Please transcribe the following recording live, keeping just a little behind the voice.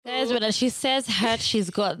Guys, when she says hurt, she's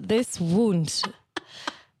got this wound.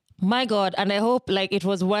 My God. And I hope it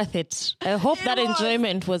was worth it. I hope that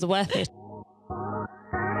enjoyment was worth it.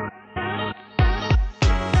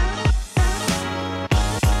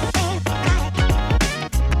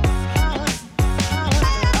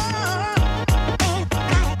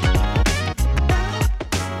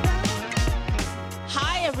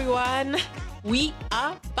 Hi, everyone. We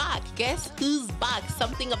are back. Guess who's back?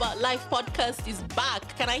 Something About Life podcast is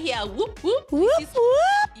back. Can I hear a whoop whoop? Whoop,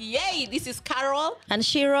 whoop. Yay, this is Carol. And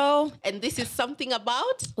Shiro. And this is Something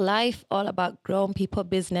About Life, all about grown people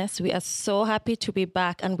business. We are so happy to be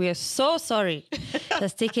back and we are so sorry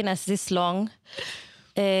it's taken us this long.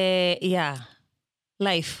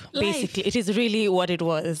 Life, basically. It is really what it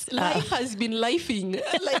was. Life has been lifing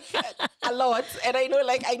a lot. And I know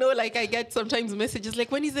I get sometimes messages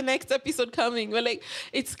like, when is the next episode coming? We're like,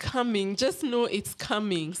 it's coming. Just know it's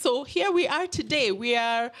coming. So here we are today. We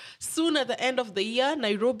are soon at the end of the year.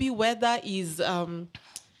 Nairobi weather is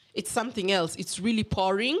it's something else. It's really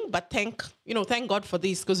pouring, but thank God for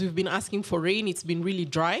this, because we've been asking for rain. It's been really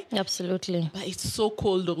dry. Absolutely. But it's so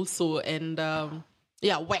cold also, and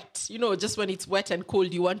wet. Just when it's wet and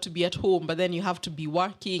cold, you want to be at home, but then you have to be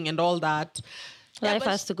working and all that. Life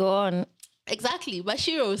has to go on. Exactly. But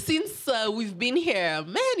Shiro, since we've been here,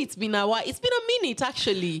 man, it's been a while. It's been a minute,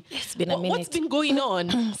 actually. It's been a minute. What's been going on?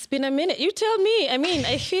 It's been a minute. You tell me. I mean,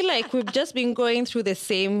 I feel like we've just been going through the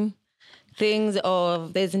same things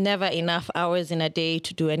of there's never enough hours in a day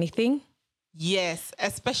to do anything. Yes,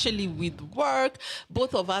 especially with work.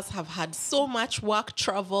 Both of us have had so much work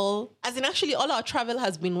travel. As in, actually, all our travel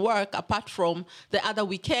has been work, apart from the other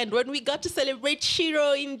weekend when we got to celebrate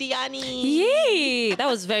Shiro in Diani. Yay! That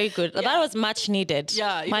was very good. Yeah. That was much needed.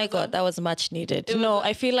 Yeah. My God, that was much needed.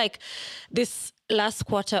 I feel like this last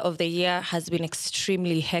quarter of the year has been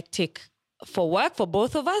extremely hectic for work, for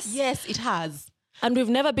both of us. Yes, it has. And we've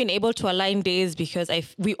never been able to align days because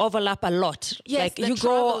we overlap a lot. Yes, you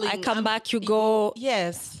go, I come back, you go.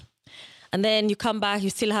 Yes. And then you come back,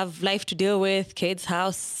 you still have life to deal with, kids,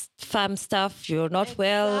 house, fam stuff. You're not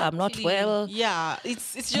well, I'm not well. Yeah,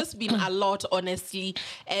 it's just been a lot, honestly.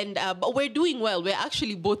 And but we're doing well. We're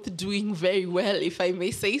actually both doing very well, if I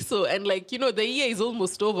may say so. And the year is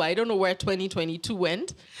almost over. I don't know where 2022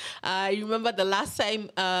 went. I remember the last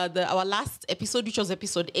time, our last episode, which was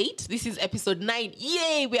episode 8. This is episode 9.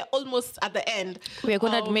 Yay, we're almost at the end. We're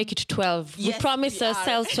going to make it to 12. Yes, we promised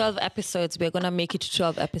ourselves 12 episodes. We're going to make it to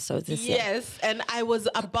 12 episodes this year. Yes, and I was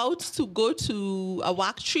about to go to a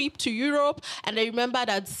work trip to Europe, and I remember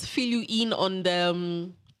I'd fill you in on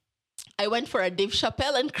the. I went for a Dave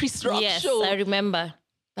Chappelle and Chris Rock show. Yes, I remember.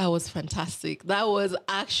 That was fantastic. That was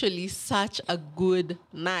actually such a good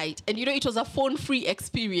night, and it was a phone-free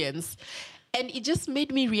experience, and it just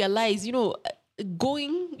made me realize,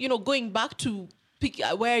 going back to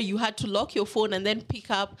where you had to lock your phone and then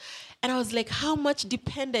pick up. And I was like, how much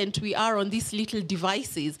dependent we are on these little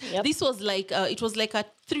devices. Yep. This was it was like a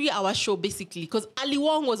 3-hour show, basically, because Ali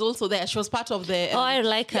Wong was also there. She was part of the...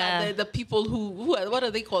 the people who what are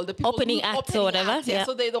they called? The people opening acts or whatever. Acts, yeah.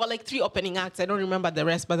 So there were 3 opening acts. I don't remember the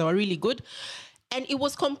rest, but they were really good. And it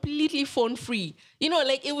was completely phone-free.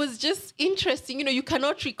 It was just interesting. You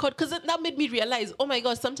cannot record, because that made me realize, oh my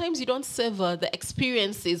God, sometimes you don't savor the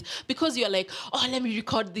experiences because you're like, oh, let me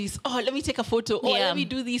record this. Oh, let me take a photo. Oh, let me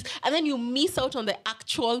do this. And then you miss out on the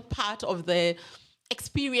actual part of the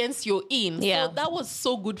experience you're in. Yeah. So that was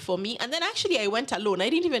so good for me. And then actually I went alone. I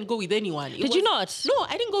didn't even go with anyone. Did you not? No,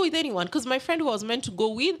 I didn't go with anyone because my friend who I was meant to go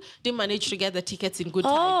with didn't manage to get the tickets in good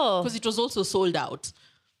time because it was also sold out.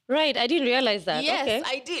 Right, I didn't realize that. Yes, okay.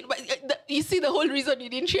 I did. But you see, the whole reason you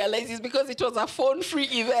didn't realize is because it was a phone-free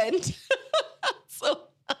event. So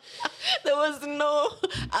there was no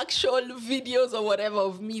actual videos or whatever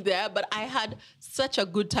of me there. But I had such a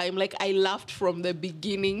good time. I laughed from the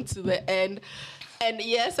beginning to the end. And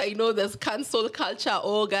yes, I know there's cancel culture.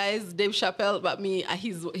 Oh, guys, Dave Chappelle, but me,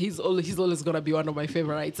 he's always gonna be one of my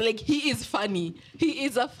favorites. He is funny. He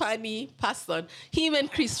is a funny person. Him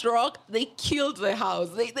and Chris Rock, they killed the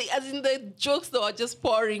house. They as in the jokes that were just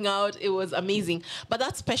pouring out. It was amazing. But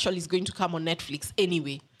that special is going to come on Netflix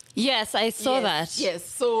anyway. Yes, I saw that. Yes,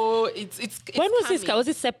 so it's when was this? Was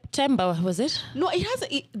it September? Was it? No, it has.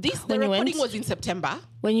 The recording was in September.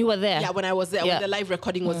 When you were there? Yeah, when I was there, when the live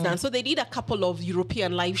recording was done. So they did a couple of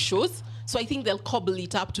European live shows. So I think they'll cobble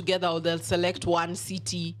it up together, or they'll select one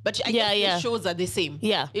city. But I guess the shows are the same.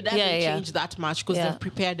 Yeah, it doesn't change that much because they've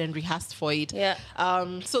prepared and rehearsed for it. Yeah.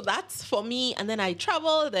 So that's for me. And then I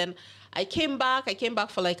traveled. Then I came back. I came back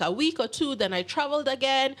for a week or two. Then I traveled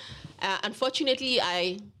again. Unfortunately,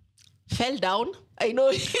 I fell down. I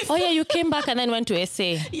know. Oh yeah, you came back and then went to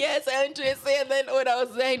SA. Yes, I went to SA, and then when I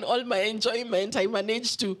was there in all my enjoyment, I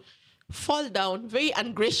managed to fall down very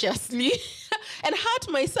ungraciously and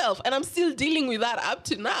hurt myself, and I'm still dealing with that up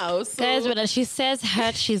to now. So. Guys, when she says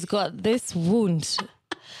hurt, she's got this wound.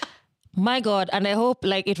 My God, and I hope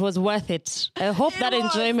like it was worth it. I hope that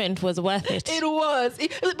enjoyment was worth it. It was.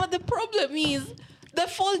 But the problem is, the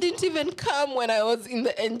fall didn't even come when I was in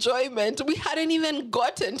the enjoyment. We hadn't even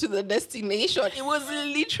gotten to the destination. It was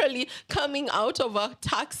literally coming out of a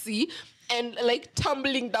taxi and like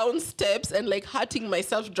tumbling down steps and like hurting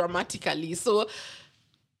myself dramatically. So,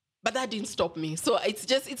 but that didn't stop me. So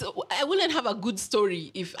I wouldn't have a good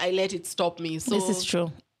story if I let it stop me. So this is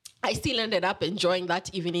true. I still ended up enjoying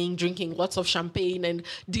that evening, drinking lots of champagne and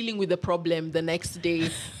dealing with the problem the next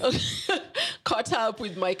day. Caught up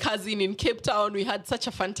with my cousin in Cape Town. We had such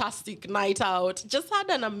a fantastic night out. Just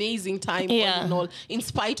had an amazing time all in all, in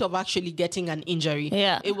spite of actually getting an injury.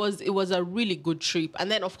 Yeah. It was a really good trip.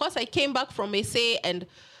 And then, of course, I came back from SA, and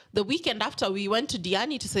the weekend after, we went to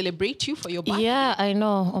Diani to celebrate you for your birthday. Yeah, I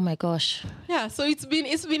know. Oh my gosh. Yeah, so it's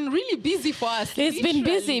been really busy for us. It's been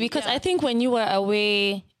busy because I think when you were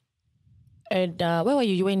away, and where were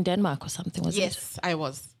you? You were in Denmark or something, was it? Yes, I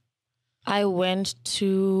was. I was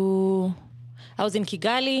in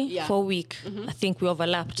Kigali for a week. Mm-hmm. I think we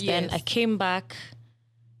overlapped. Yes. Then I came back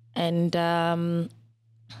and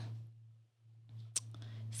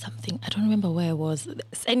something, I don't remember where I was.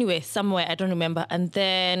 Anyway, somewhere, I don't remember. And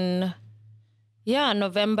then,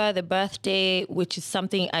 November, the birthday, which is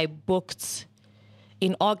something I booked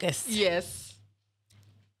in August. Yes.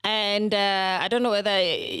 And I don't know whether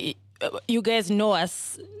you guys know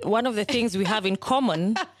us. One of the things we have in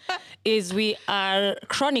common is we are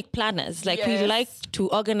chronic planners. Like we like to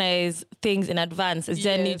organize things in advance.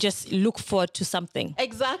 Then you just look forward to something.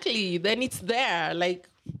 Exactly. Then it's there. Like,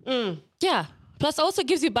 yeah. Plus also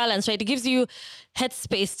gives you balance, right? It gives you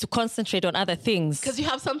headspace to concentrate on other things. Because you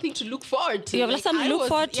have something to look forward to. You have something to look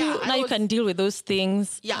forward to. Now you can deal with those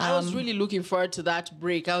things. Yeah, I was really looking forward to that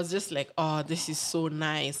break. I was just like, oh, this is so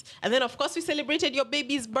nice. And then, of course, we celebrated your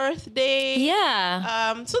baby's birthday.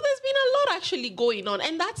 Yeah. So there's been a lot actually going on.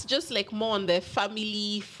 And that's just like more on the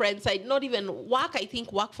family, friend side. Not even work. I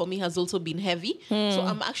think work for me has also been heavy. So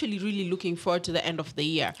I'm actually really looking forward to the end of the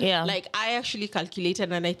year. Yeah. Like I actually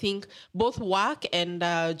calculated, and I think both work and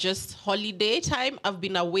just holiday time, I've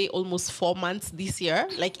been away almost 4 months this year.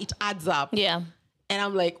 Like it adds up. Yeah. And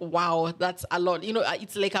I'm like, wow, that's a lot. You know,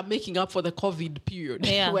 it's like I'm making up for the COVID period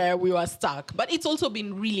where we were stuck. But it's also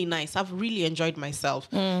been really nice. I've really enjoyed myself.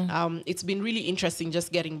 It's been really interesting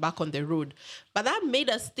just getting back on the road. But that made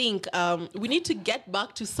us think we need to get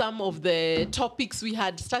back to some of the topics we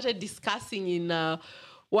had started discussing in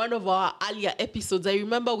one of our earlier episodes. I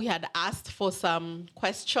remember we had asked for some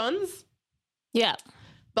questions. Yeah.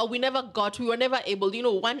 But we were never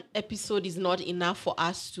able, one episode is not enough for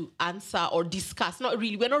us to answer or discuss.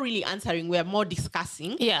 We're not really answering, we're more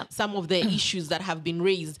discussing some of the issues that have been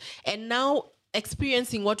raised. And now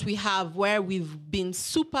experiencing what we have, where we've been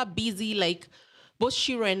super busy, like both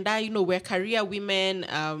Shiro and I, we're career women.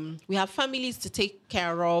 We have families to take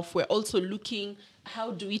care of. We're also looking,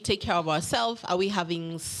 how do we take care of ourselves? Are we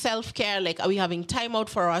having self-care? Like, are we having time out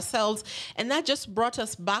for ourselves? And that just brought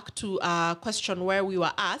us back to a question where we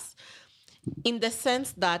were asked, in the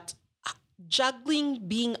sense that juggling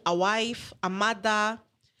being a wife, a mother,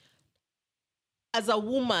 as a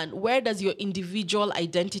woman, where does your individual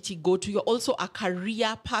identity go to? You're also a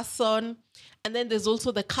career person. And then there's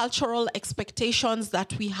also the cultural expectations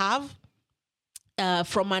that we have.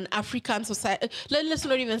 From an African society, let's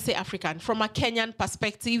not even say African, from a Kenyan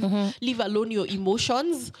perspective, leave alone your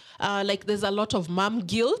emotions. Like there's a lot of mom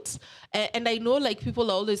guilt. And I know like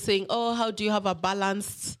people are always saying, oh, how do you have a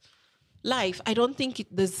balanced life? I don't think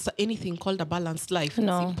there's anything called a balanced life.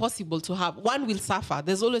 No. It's impossible to have. One will suffer.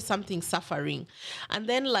 There's always something suffering. And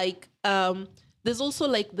then like, there's also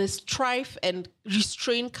like the strife and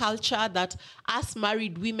restraint culture that us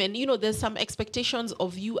married women, there's some expectations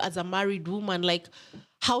of you as a married woman, like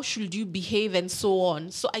how should you behave and so on.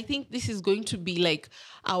 So I think this is going to be like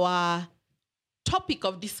our topic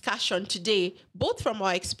of discussion today, both from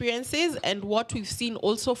our experiences and what we've seen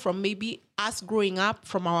also from maybe us growing up,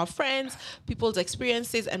 from our friends, people's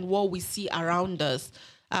experiences, and what we see around us.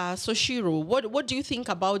 So Shiro, what do you think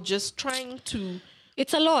about just trying to...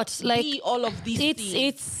 It's a lot. Like all of these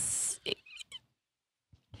things.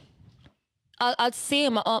 I'd say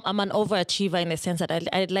I'm an overachiever in the sense that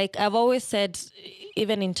I've always said,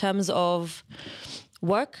 even in terms of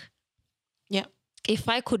work, if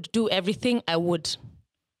I could do everything, I would.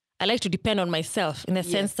 I like to depend on myself in the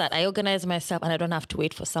sense that I organize myself and I don't have to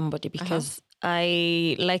wait for somebody because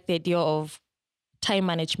I like the idea of time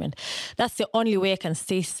management. That's the only way I can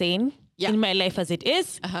stay sane in my life as it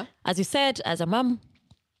is. As you said, as a mom,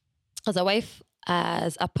 as a wife,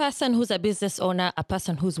 as a person who's a business owner, a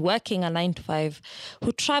person who's working a 9 to 5,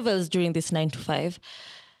 who travels during this 9 to 5,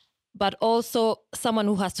 but also someone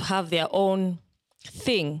who has to have their own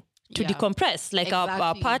thing to decompress, like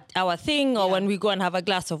our thing, or when we go and have a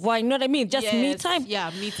glass of wine. You know what I mean? Just me time.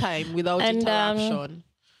 Yeah, me time without interruption.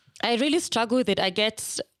 I really struggle with it. I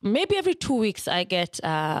get maybe every 2 weeks. I get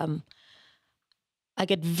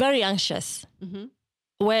very anxious.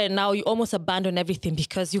 Where now you almost abandon everything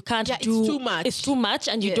because you can't do. It's too much. It's too much,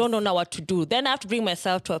 and you don't know what to do. Then I have to bring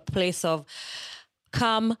myself to a place of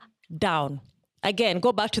calm down. Again,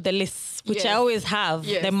 go back to the lists, which I always have.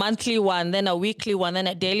 The monthly one, then a weekly one, then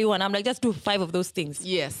a daily one. I'm like, just do 5 of those things.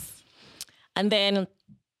 Yes. And then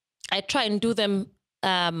I try and do them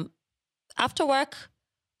after work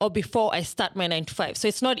or before I start my 9 to 5. So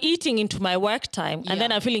it's not eating into my work time. And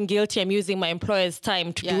then I'm feeling guilty. I'm using my employer's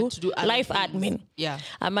time to do life admin. Yeah.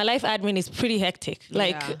 And my life admin is pretty hectic.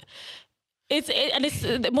 Like... It's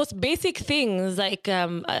the most basic things like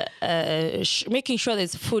making sure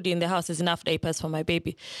there's food in the house, there's enough diapers for my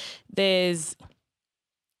baby. There's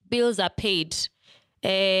bills are paid.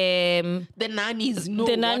 The nannies know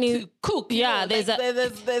what to cook. Yeah,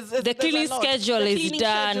 the cleaning schedule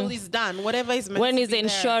is done. Whatever is meant when to is be the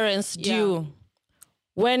insurance due?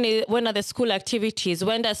 When are the school activities?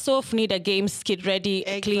 When does Soph need a games kit ready,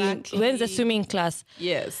 clean? When's the swimming class?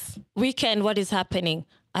 Yes. Weekend, what is happening?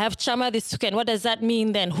 I have Chama this weekend. What does that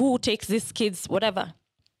mean then? Who takes these kids? Whatever.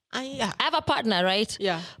 I have a partner, right?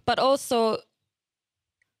 Yeah. But also,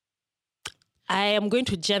 I am going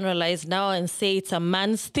to generalize now and say it's a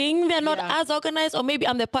man's thing. They're not as organized, or maybe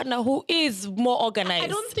I'm the partner who is more organized. I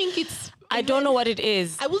don't think it's... I don't know what it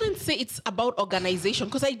is. I wouldn't say it's about organization,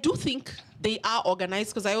 because I do think they are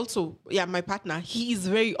organized, because I also, my partner, he is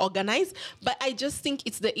very organized, but I just think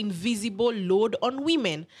it's the invisible load on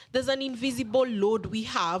women. There's an invisible load we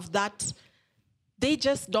have that they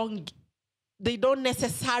don't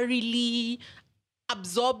necessarily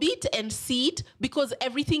absorb it and see it, because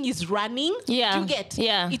everything is running. Yeah. You get?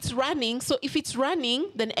 Yeah. It's running. So if it's running,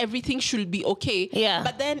 then everything should be okay. Yeah.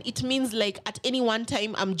 But then it means like at any one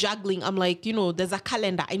time I'm juggling. I'm like, there's a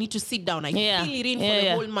calendar. I need to sit down. I fill it in for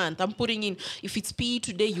the whole month. I'm putting in, if it's PE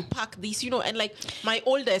today, you pack this, and like my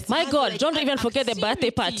oldest. My God, like don't even forget the birthday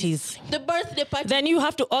parties. The birthday parties. Then you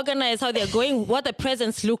have to organize how they're going, what the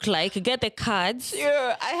presents look like, get the cards.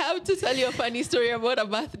 Yeah, I have to tell you a funny story about a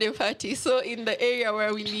birthday party. So in the area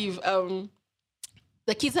where we live,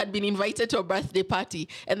 the kids had been invited to a birthday party,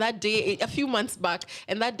 and that day, a few months back,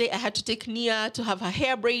 and that day I had to take Nia to have her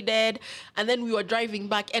hair braided, and then we were driving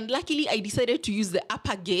back, and luckily I decided to use the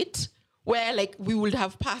upper gate where like we would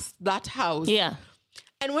have passed that house. Yeah.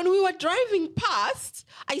 And when we were driving past,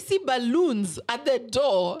 I see balloons at the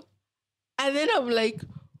door, and then I'm like,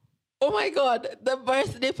 oh my God, the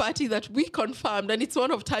birthday party that we confirmed, and it's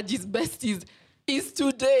one of Taji's besties, is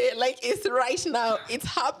today. Like, it's right now. It's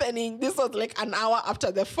happening. This was like an hour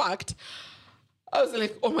after the fact. I was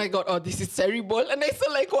like, oh my God, this is terrible. And I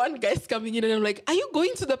saw like one guy's coming in, and I'm like, are you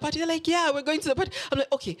going to the party? They're like, yeah, we're going to the party. I'm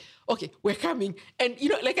like, okay, we're coming. And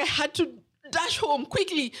like I had to dash home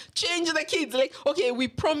quickly, change the kids. Like, okay, we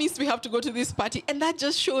promised we have to go to this party. And that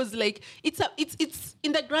just shows like, it's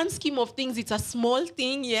in the grand scheme of things, it's a small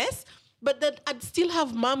thing, yes. But that I'd still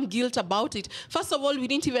have mom guilt about it. First of all, we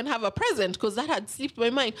didn't even have a present, because that had slipped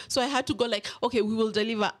my mind. So I had to go like, okay, we will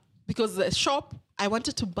deliver, because the shop, I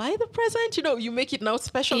wanted to buy the present. You make it now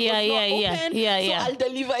special. So I'll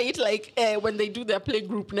deliver it like when they do their play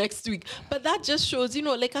group next week. But that just shows,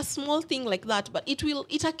 like a small thing like that. But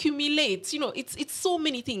it accumulates. It's so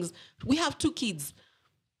many things. We have 2 kids.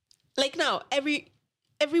 Like now, every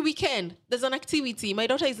weekend, there's an activity. My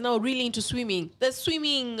daughter is now really into swimming. There's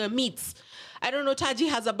swimming meets. I don't know, Taji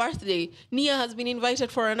has a birthday. Nia has been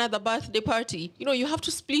invited for another birthday party. You have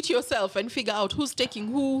to split yourself and figure out who's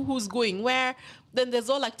taking who's going where. Then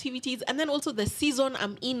there's all activities. And then also the season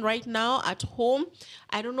I'm in right now at home.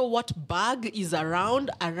 I don't know what bug is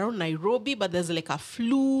around Nairobi, but there's like a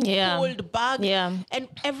flu, cold bug. Yeah. And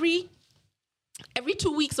every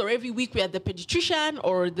 2 weeks or every week we're at the pediatrician,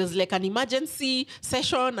 or there's like an emergency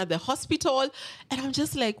session at the hospital, and I'm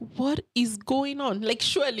just like, what is going on? Like,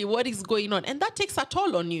 surely what is going on? And that takes a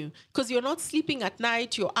toll on you, because you're not sleeping at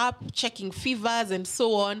night, you're up checking fevers and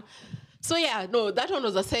so on. So that one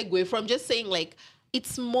was a segue from just saying like,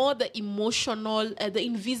 it's more the emotional, the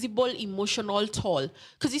invisible emotional toll.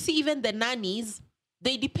 Because you see, even the nannies,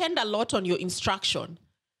 they depend a lot on your instruction.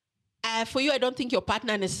 for you, I don't think your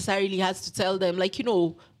partner necessarily has to tell them, like,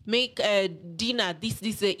 make dinner, this,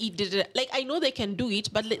 eat, like, I know they can do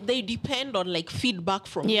it, but they depend on like feedback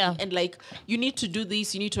from me. And like, you need to do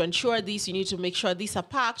this, you need to ensure this, you need to make sure these are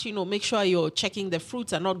packed, make sure you're checking the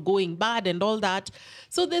fruits are not going bad and all that.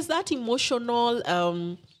 So there's that emotional,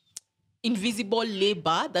 invisible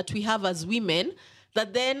labor that we have as women,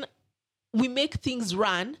 that then we make things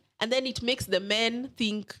run, and then it makes the men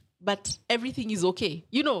think, but everything is okay,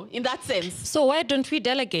 in that sense. So why don't we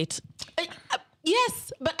delegate?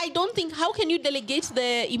 Yes, but I don't think, how can you delegate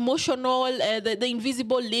the emotional, the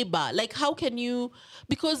invisible labor? Like, how can you,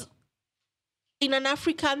 because in an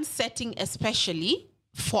African setting, especially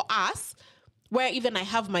for us, where even I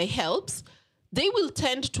have my helps, they will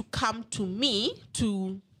tend to come to me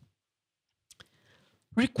to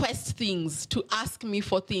request things, to ask me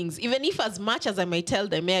for things. Even if as much as I might tell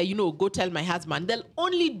them, go tell my husband, they'll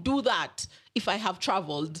only do that if I have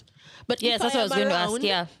traveled. But yes, that's what I was going to ask,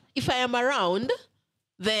 yeah. If I am around,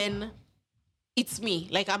 then it's me.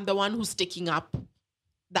 Like, I'm the one who's taking up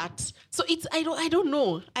that. So it's, I don't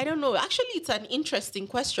know. Actually, it's an interesting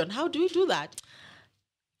question. How do we do that?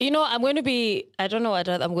 I'm going to be, I don't know what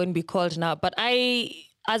I'm going to be called now, but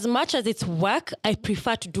as much as it's work, I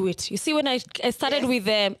prefer to do it. You see, when I started with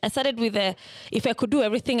if I could do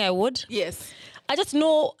everything, I would. Yes. I just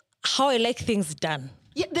know how I like things done.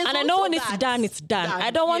 Yeah, and I know when it's done, it's done.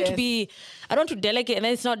 I don't want to delegate and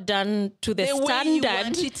then it's not done to the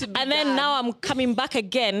standard. And then now I'm coming back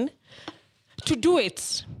again to do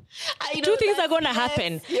it. Two things are going to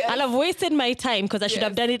happen. Yes. I'll have wasted my time because I should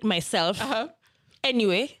have done it myself.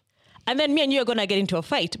 Anyway. And then me and you are going to get into a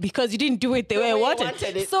fight because you didn't do it the way I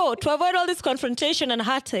wanted. So to avoid all this confrontation and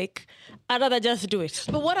heartache, I'd rather just do it.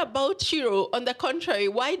 But what about Shiro? On the contrary,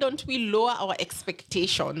 why don't we lower our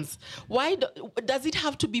expectations? Why does it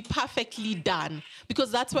have to be perfectly done?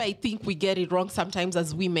 Because that's why I think we get it wrong sometimes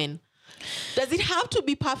as women. Does it have to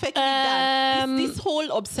be perfectly done? This whole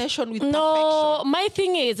obsession with perfection. No, my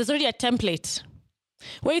thing is, there's already a template.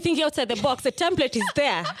 When you think outside the box, the template is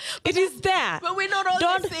there. It is there. But we're not all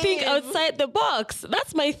Don't the same. think outside the box.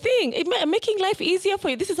 That's my thing. Making life easier for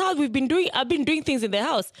you. This is how we've been doing. I've been doing things in the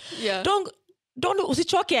house. Yeah. Don't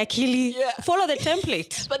usichoke akili. Yeah. Follow the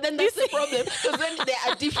template. But then that's the problem, because then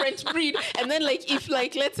they're a different breed. And then if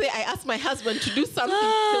let's say I ask my husband to do something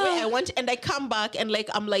the way I want, and I come back and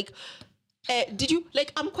I'm like, did you,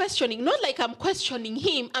 I'm questioning, not like I'm questioning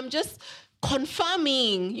him. I'm just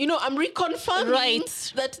confirming, I'm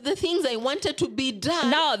reconfirming that the things I wanted to be done.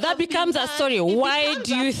 Now that becomes a story. Why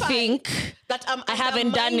do you think that I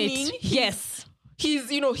haven't done it? Yes.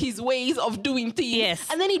 His ways of doing things. Yes.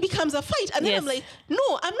 And then it becomes a fight. And then I'm like,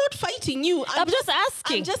 no, I'm not fighting you. I'm just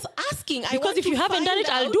asking. I'm just asking. Because if you haven't done it,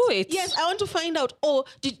 I'll do it. Yes, I want to find out,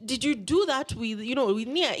 did you do that with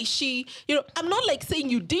Nia? Is she, I'm not like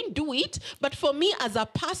saying you didn't do it, but for me as a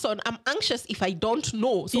person, I'm anxious if I don't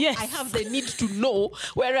know. So I have the need to know,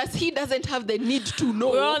 whereas he doesn't have the need to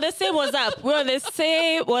know. We're on the same WhatsApp.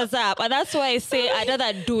 And that's why I say I'd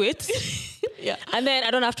rather do it. Yeah. And then I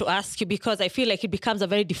don't have to ask you because I feel like it becomes a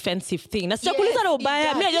very defensive thing. Yes, I just want to know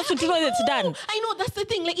that it's done. I know, that's the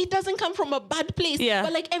thing. Like, it doesn't come from a bad place. Yeah.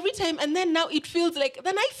 But every time, and then now it feels like,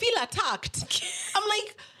 then I feel attacked. I'm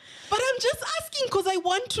like, but I'm just asking because I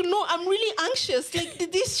want to know. I'm really anxious. Like,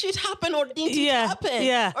 did this shit happen or didn't it happen?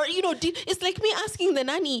 Yeah. Or, it's like me asking the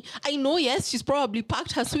nanny. I know, yes, she's probably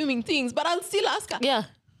packed her swimming things, but I'll still ask her. Yeah.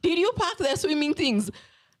 Did you pack their swimming things?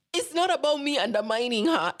 It's not about me undermining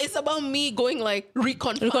her. It's about me going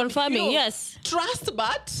reconfirming. Yes. Trust,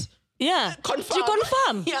 but confirm. You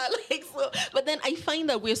confirm. Yeah, so. But then I find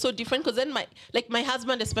that we're so different because then my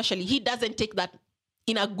husband especially, he doesn't take that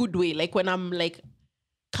in a good way. Like when I'm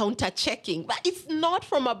counter checking, but it's not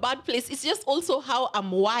from a bad place. It's just also how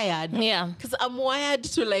I'm wired. Yeah. Because I'm wired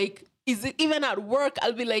to is it even at work?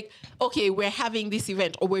 I'll be like, okay, we're having this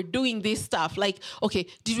event or we're doing this stuff. Okay,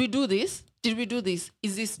 did we do this? Did we do this?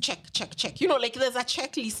 Is this check? There's a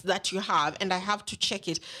checklist that you have and I have to check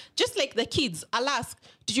it. Just like the kids, I'll ask,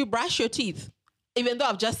 did you brush your teeth? Even though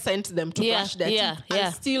I've just sent them to brush their teeth,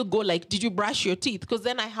 I'll still go did you brush your teeth? Because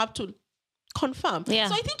then I have to confirm. Yeah.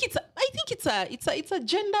 So I think it's a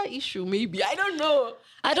gender issue, maybe. I don't know.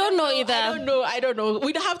 I don't know either. I don't know.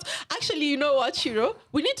 We'd have to, actually, you know what, Shiro?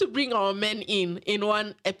 We need to bring our men in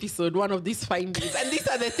one episode, one of these findings. And these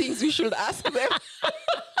are the things we should ask them.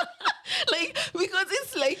 Because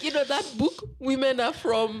it's that book, Women Are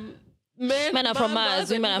From Men are from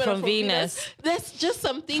Mars, women are from Venus. There's just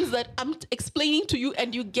some things that I'm explaining to you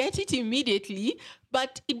and you get it immediately,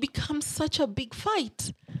 but it becomes such a big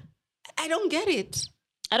fight. I don't get it.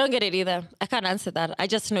 I don't get it either. I can't answer that. I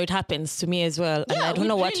just know it happens to me as well. And I don't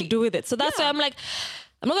know what to do with it. So that's why I'm like,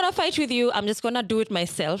 I'm not going to fight with you. I'm just going to do it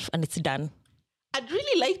myself and it's done. I'd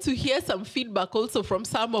really like to hear some feedback also from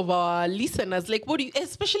some of our listeners. Like, what do you,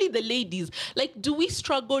 especially the ladies, like, do we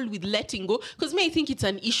struggle with letting go? Because I think it's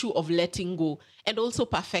an issue of letting go and also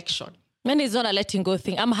perfection. Man, it's not a letting go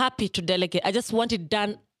thing. I'm happy to delegate. I just want it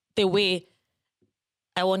done the way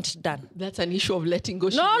I want it done. That's an issue of letting go.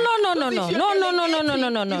 No. You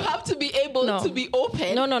have to be able to be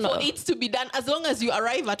open for it to be done as long as you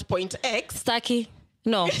arrive at point X. Staki,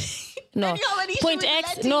 no. Point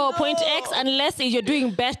X, point X, unless you're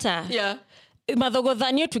doing better. Yeah.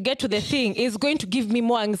 Madhogodhanyo to get to the thing is going to give me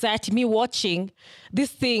more anxiety, me watching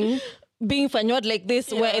this thing being fanyod like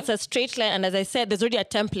this, where it's a straight line. And as I said, there's already a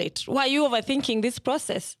template. Why are you overthinking this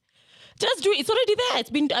process? Just do it. It's already there.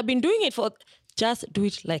 I've been doing it for... Just do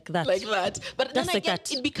it like that. Like that. But then like again,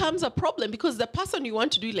 it becomes a problem because the person you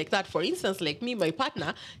want to do it like that, for instance, like me, my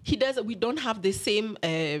partner, we don't have the same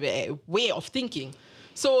way of thinking.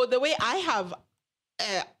 So the way I have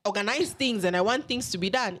organized things and I want things to be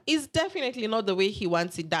done is definitely not the way he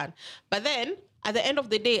wants it done. But then at the end of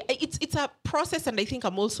the day, it's a process, and I think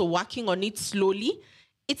I'm also working on it slowly.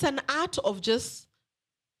 It's an art of just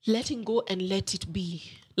letting go and let it be.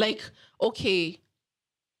 Like, okay,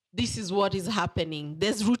 this is what is happening.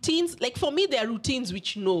 There's routines. Like for me, there are routines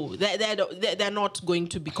which they're not going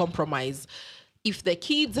to be compromised. If the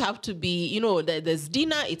kids have to be, there's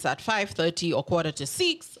dinner, it's at 5:30 or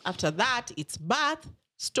 5:45. After that, it's bath,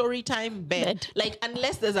 story time, bed. Like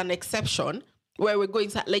unless there's an exception where we're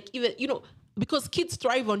going, like even, because kids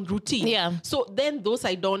thrive on routine. Yeah. So then those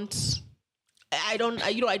I don't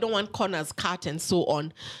want corners cut and so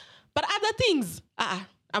on. But other things,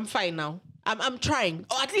 I'm fine now. I'm trying,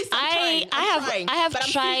 or at least I'm trying. I have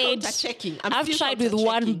tried. I've tried with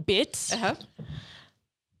one bit.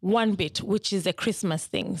 One bit, which is the Christmas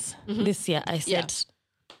things. This year, I said,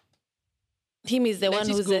 him is the one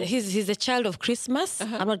who's he's a child of Christmas.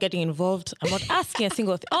 I'm not getting involved. I'm not asking a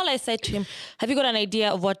single thing. All I said to him, have you got an idea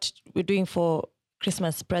of what we're doing for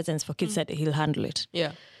Christmas presents for kids? Said he'll handle it.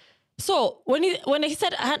 Yeah. So when he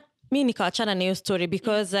said, me nikawachana na hiyo story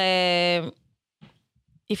because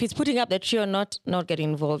if he's putting up the tree or not getting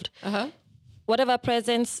involved. Whatever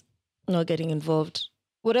presents, not getting involved.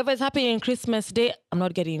 Whatever is happening in Christmas Day, I'm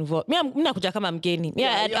not getting involved. I'm gaining.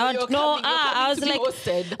 I was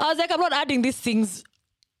like, I'm not adding these things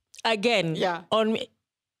again. Yeah. On me.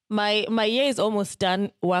 My year is almost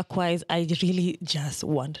done work-wise. I really just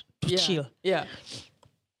want to chill. Yeah.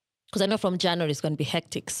 Because I know from January it's going to be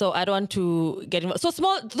hectic. So I don't want to get involved. So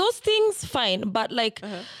small, those things, fine. But like,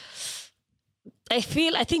 I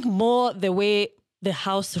think more the way the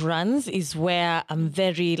house runs is where I'm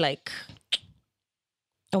very like...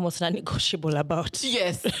 almost non-negotiable about.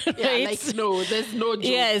 Yes. Yeah, right? Like, no, there's no joke.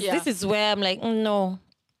 Yes, this is where I'm like, no.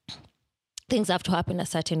 Things have to happen a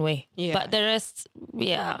certain way. Yeah. But the rest,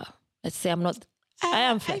 let's say I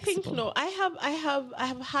am flexible. I think, no, I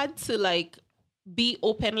have had to like be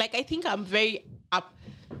open. Like, I think I'm very up,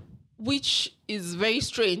 which is very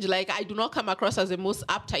strange. Like, I do not come across as the most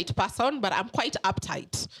uptight person, but I'm quite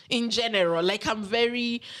uptight in general. Like, I'm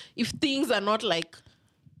very, if things are not like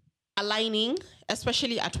aligning,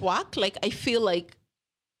 especially at work, like I feel like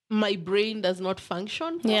my brain does not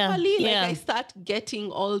function properly. I start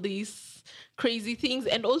getting all these crazy things,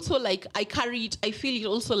 and also like I feel it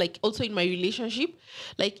also like also in my relationship.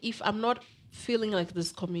 Like if I'm not feeling like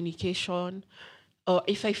this communication, or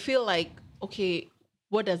if I feel like, okay,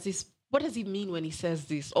 what does he mean when he says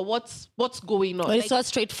this? Or what's going on? Well, it's not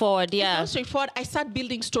straightforward, It's not straightforward. I start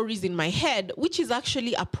building stories in my head, which is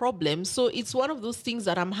actually a problem. So it's one of those things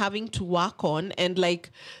that I'm having to work on and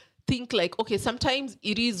like think like, okay, sometimes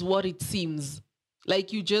it is what it seems.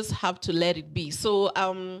 Like you just have to let it be. So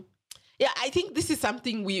I think this is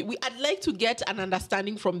something I'd like to get an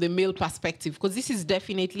understanding from the male perspective, because this is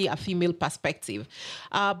definitely a female perspective.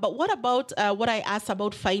 But what about what I asked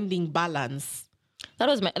about finding balance? That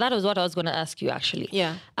was what I was going to ask you, actually.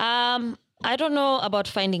 Yeah. I don't know about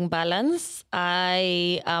finding balance.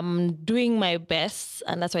 I am doing my best,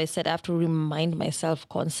 and that's why I said I have to remind myself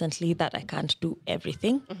constantly that I can't do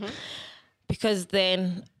everything, because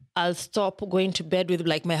then I'll stop going to bed with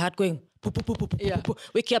like my heart going poo, poo, poo, poo, poo, poo,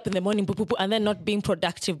 wake up in the morning, poo, poo, poo, and then not being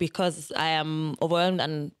productive because I am overwhelmed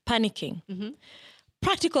and panicking.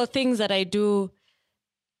 Practical things that I do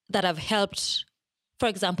that have helped. For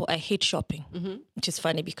example, I hate shopping, which is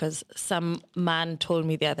funny because some man told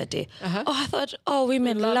me the other day, I thought,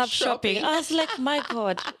 women love shopping. I was like, my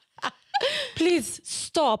God, please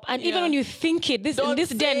stop. And even when you think it, in this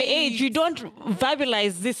day and age, you don't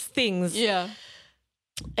verbalize these things. Yeah.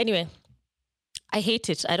 Anyway, I hate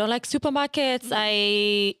it. I don't like supermarkets.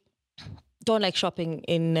 I don't like shopping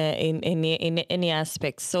in any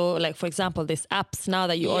aspects. So, like for example, these apps now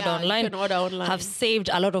that you order online, you can order online, have saved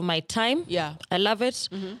a lot of my time. Yeah, I love it.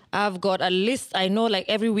 I've got a list. I know like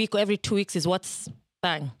every week or every 2 weeks is what's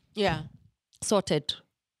bang yeah, sorted.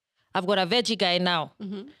 I've got a veggie guy now.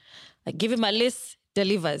 I give him a list,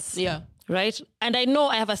 delivers. yeah, Right. And I know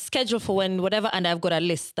I have a schedule for when whatever, and I've got a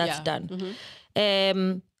list that's done.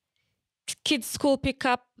 Kids school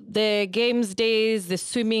pickup, the games days, the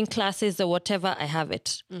swimming classes or whatever, I have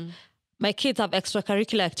it. My kids have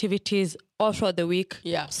extracurricular activities all throughout the week,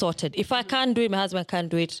 sorted. If I can't do it, my husband can't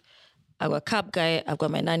do it, I've got a cab guy, I've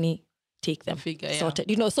got my nanny, take them, sorted.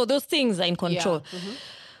 You know, so those things are in control.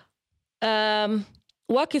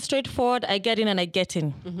 Work is straightforward. I get in and I get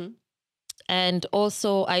in. And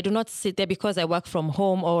also, I do not sit there because I work from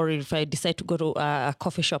home, or if I decide to go to a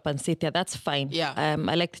coffee shop and sit there, that's fine. I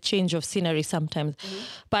like the change of scenery sometimes.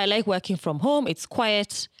 But I like working from home. It's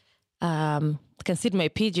quiet. I can sit in my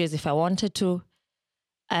PJs if I wanted to.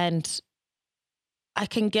 And I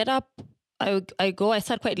can get up. I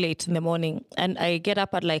start quite late in the morning. And I get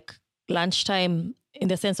up at like lunchtime, in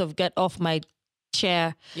the sense of get off my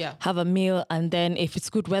chair, have a meal. And then if it's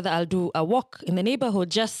good weather, I'll do a walk in the neighborhood,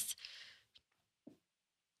 just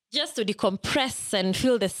to decompress and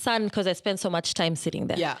feel the sun, because I spend so much time sitting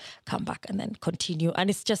there. Come back and then continue. And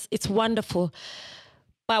it's wonderful.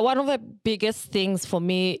 But one of the biggest things for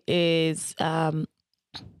me is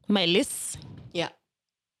my lists.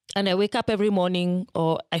 And I wake up every morning,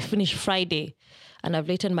 or I finish Friday, and I've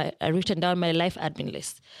written down my life admin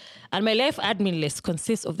list. And my life admin list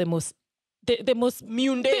consists of the most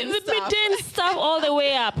mundane stuff all the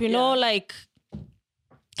way up, you know, like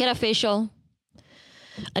get a facial.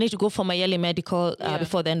 I need to go for my yearly medical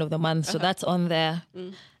before the end of the month. So that's on there.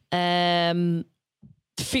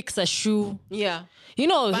 Fix a shoe. You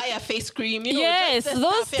know. Buy a face cream. You know, yes,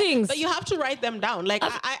 those things. But you have to write them down. Like,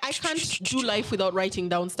 I can't do life without writing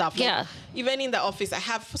down stuff. Like, even in the office, I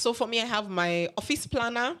have my office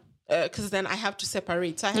planner. Because then I have to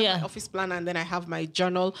separate. So I have my office planner, and then I have my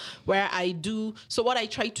journal where I do. So what I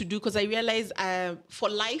try to do, because I realize for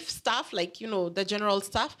life stuff, like, you know, the general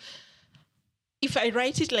stuff, if I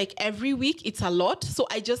write it like every week, it's a lot. So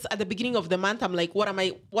I just, at the beginning of the month, I'm like, what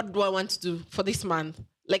do I want to do for this month?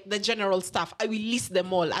 Like the general stuff. I will list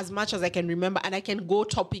them all as much as I can remember, and I can go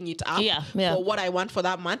topping it up for what I want for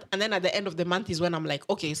that month. And then at the end of the month is when I'm like,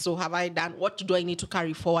 okay, so have I done, what do I need to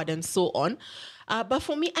carry forward, and so on. But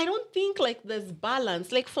for me, I don't think like there's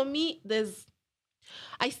balance. Like for me,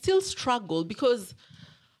 I still struggle, because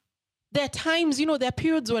there are times, you know, there are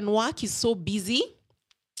periods when work is so busy.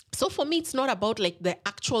 So for me, it's not about like the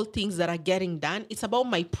actual things that are getting done. It's about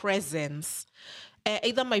my presence.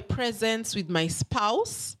 Either my presence with my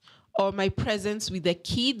spouse or my presence with the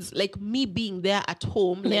kids, like me being there at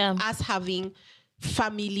home, like us having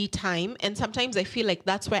family time. And sometimes I feel like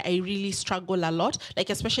that's where I really struggle a lot,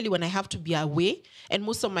 like especially when I have to be away, and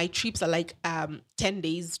most of my trips are like 10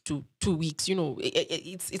 days to 2 weeks. You know,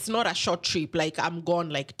 it's not a short trip, like I'm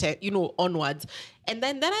gone like 10, you know, onwards. And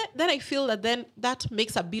then I feel that then that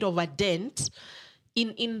makes a bit of a dent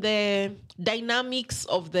in the dynamics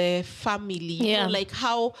of the family. You know, like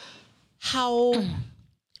how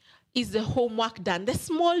is the homework done? The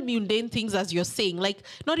small mundane things, as you're saying, like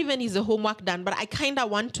not even is the homework done, but I kind of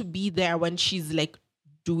want to be there when she's like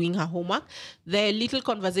doing her homework. The little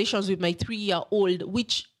conversations with my 3-year-old,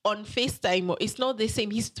 which on FaceTime, it's not the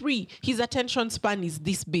same. He's 3. His attention span is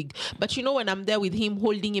this big. But you know, when I'm there with him,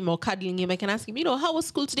 holding him or cuddling him, I can ask him, you know, how was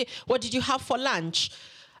school today? What did you have for lunch?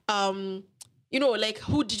 You know, like,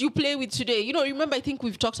 who did you play with today? You know, remember, I think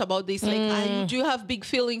we've talked about this. Like, do you have big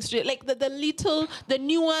feelings today? Like the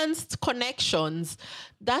nuanced connections.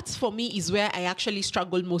 That's for me is where I actually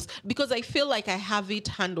struggle most, because I feel like I have it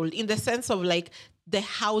handled in the sense of like the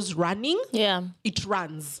house running. It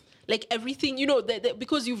runs. Like everything, you know,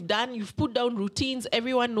 because you've put down routines.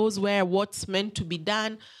 Everyone knows what's meant to be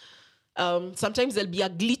done. Sometimes there'll be a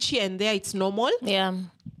glitch here and there. It's normal.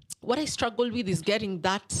 What I struggle with is getting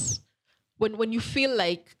that. When you feel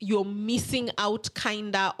like you're missing out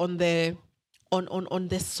kinda on the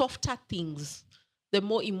softer things, the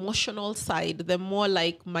more emotional side, the more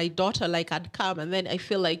like my daughter, like I'd come, and then I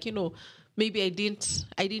feel like, you know, maybe I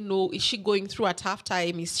didn't know, is she going through a tough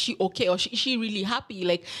time? Is she okay? Or is she really happy?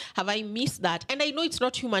 Like, have I missed that? And I know it's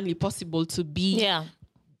not humanly possible to be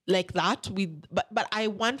like that but I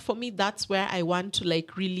want, for me, that's where I want to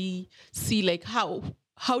like really see like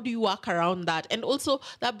how do you work around that? And also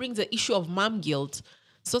that brings the issue of mom guilt.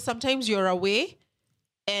 So sometimes you're away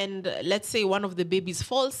and let's say one of the babies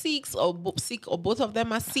falls sick, or both of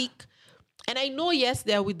them are sick. And I know, yes,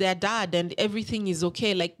 they're with their dad and everything is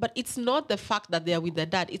okay. Like, but it's not the fact that they're with their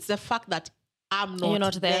dad. It's the fact that you're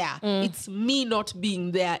not there. It's me not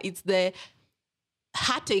being there. It's the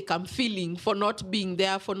heartache I'm feeling for not being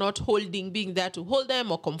there, for not being there to hold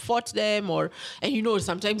them or comfort them, and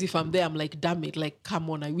sometimes if I'm there, I'm like, damn it, like, come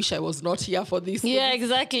on, I wish I was not here for this. Yeah,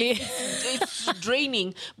 exactly. It's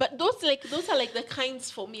draining. But those are like the kinds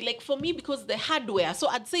for me, because the hardware. So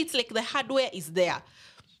I'd say it's like the hardware is there.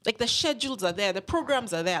 Like the schedules are there, the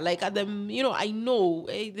programs are there. Like at them, I know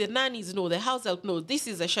the nannies know, the house help know, this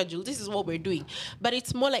is a schedule, this is what we're doing. But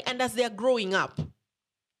it's more like, and as they're growing up,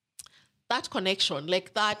 that connection,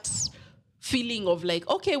 like that feeling of like,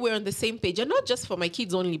 okay, we're on the same page. And not just for my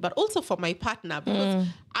kids only, but also for my partner. Because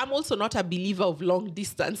I'm also not a believer of long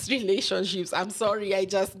distance relationships. I'm sorry, I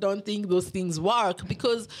just don't think those things work.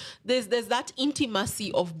 Because there's that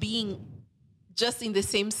intimacy of being just in the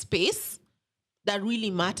same space that really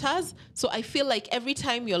matters. So I feel like every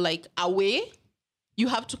time you're like away, you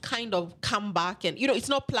have to kind of come back and, it's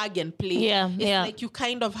not plug and play. It's like you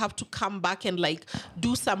kind of have to come back and like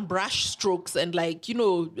do some brush strokes and like,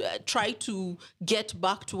 try to get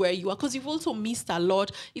back to where you are. Because you've also missed a lot.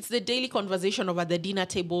 It's the daily conversation over the dinner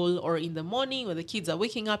table or in the morning when the kids are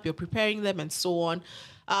waking up, you're preparing them and so on.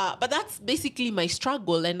 But that's basically my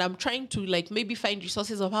struggle. And I'm trying to like maybe find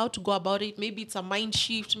resources of how to go about it. Maybe it's a mind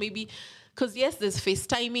shift, maybe... Because yes, there's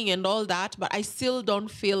FaceTiming and all that, but I still don't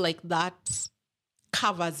feel like that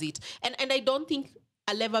covers it. And I don't think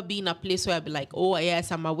I'll ever be in a place where I'll be like, oh yes,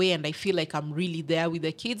 I'm away and I feel like I'm really there with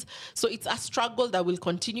the kids. So it's a struggle that will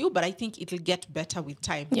continue, but I think it'll get better with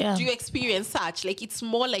time. Yeah. Do you experience such? Like it's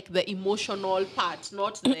more like the emotional part,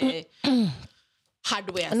 not the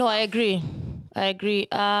hardware. No, stuff. I agree.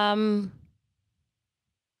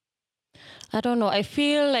 I don't know. I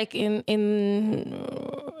feel like in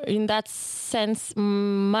that sense,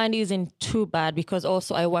 mine isn't too bad because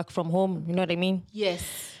also I work from home. You know what I mean? Yes.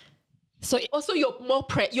 So also you're more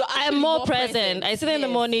I'm more present. I see them in the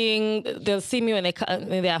morning. They'll see me when they come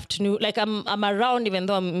in the afternoon. Like I'm around even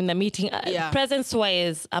though I'm in a meeting. Presence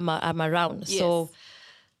wise, I'm around. Yes. So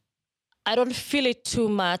I don't feel it too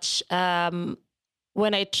much. When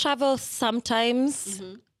I travel sometimes.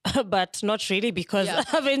 But not really because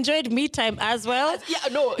I've enjoyed me time as well. You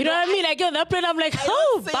know what I mean? I get on that plane, I'm like,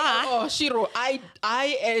 Shiro, I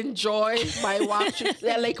enjoy my work trips.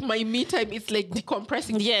 They're like my me time. It's like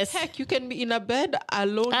decompressing. Yes. Heck, you can be in a bed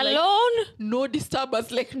alone. Like, no disturbance.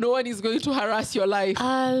 Like no one is going to harass your life.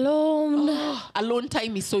 Alone. Alone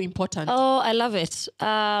time is so important. Oh, I love it.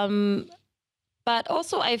 But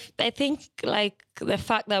also I think like the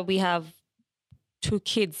fact that we have 2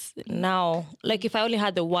 kids now, like if I only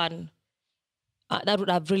had the one, that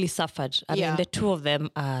would have really suffered. I mean, the 2 of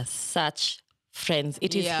them are such friends.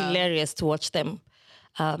 It is hilarious to watch them.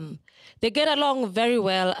 They get along very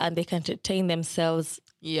well and they can entertain themselves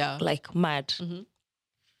like mad.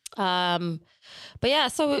 But yeah,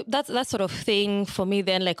 so that's that sort of thing for me.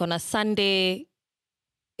 Then like on a Sunday,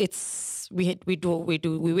 it's we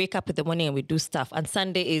wake up in the morning and we do stuff. And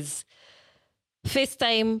Sunday is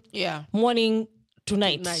FaceTime, morning to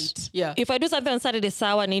night. Yeah. If I do something on Saturday,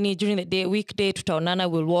 sawa nini during the day, weekday tutaonana,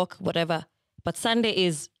 we'll walk, whatever. But Sunday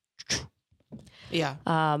is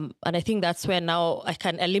and I think that's where now I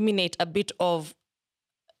can eliminate a bit of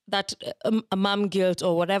that mom guilt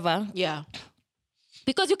or whatever. Yeah.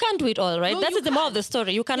 Because you can't do it all, right? That is the more of the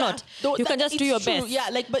story. You cannot. You can just do your best. Yeah,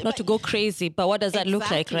 like but to go crazy. But what does that look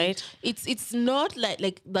like, right? It's not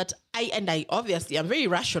like that. I obviously I'm very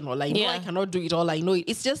rational. I know I cannot do it all. I know it.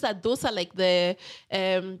 It's just that those are like the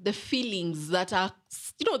feelings that are,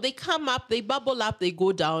 they come up, they bubble up, they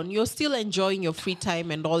go down. You're still enjoying your free time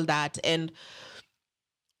and all that, and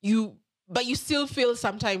but you still feel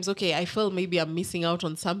sometimes, okay, I feel maybe I'm missing out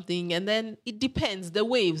on something. And then it depends. The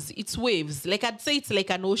waves, it's waves. Like I'd say it's like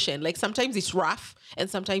an ocean. Like sometimes it's rough and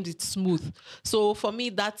sometimes it's smooth. So for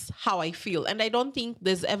me, that's how I feel. And I don't think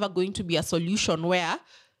there's ever going to be a solution where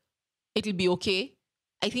it'll be okay.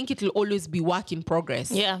 I think it'll always be work in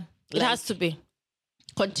progress. Yeah, it has to be.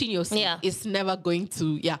 Continuously. Yeah. It's never going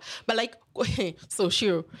to, But like, so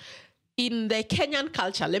sure. In the Kenyan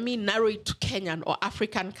culture, let me narrow it to Kenyan or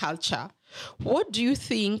African culture. What do you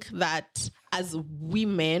think that as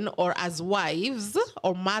women or as wives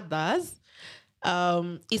or mothers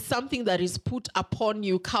is something that is put upon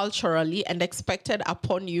you culturally and expected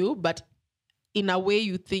upon you, but in a way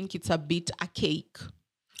you think it's a bit archaic?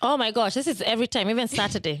 Oh my gosh, this is every time, even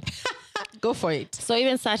Saturday. Go for it. So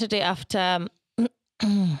even Saturday after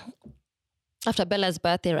Bella's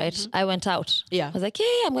birthday, right? I went out. Yeah. I was like,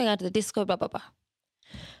 hey, I'm going out to the disco, blah, blah, blah.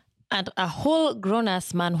 and a whole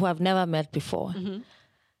grown-ass man who I've never met before.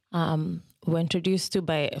 Were introduced to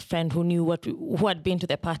by a friend who knew who had been to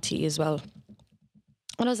the party as well.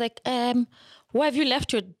 And I was like, why have you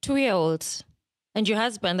left your 2-year-old and your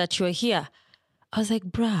husband that you're here? I was like,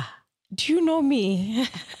 bruh, do you know me?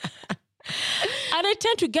 And I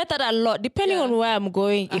tend to get that a lot, depending on where I'm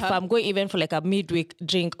going, if I'm going even for like a midweek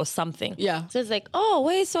drink or something. Yeah. So it's like, oh,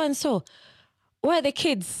 where is so-and-so? Where are the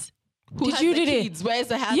kids? Who has the kids? Where's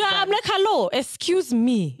the husband? Yeah, I'm like, hello, excuse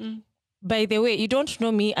me. By the way, you don't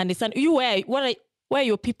know me, understand? Where are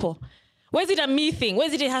your people? Where is it a me thing? Where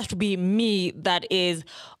is it has to be me that is,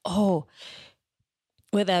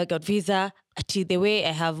 whether I got visa, the way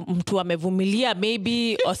I have mtu amevumilia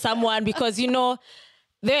maybe, or someone, because,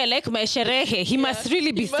 they're like my sherehe. He must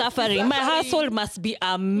really be suffering. My household must be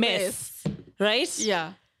a mess. Right?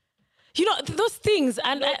 Yeah. Those things.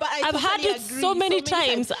 And I've had it so many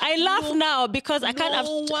times. I laugh now because I can't.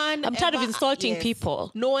 I'm tired of insulting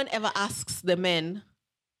people. No one ever asks the men,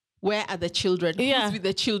 where are the children? Who's with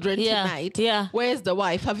the children tonight? Yeah. Where's the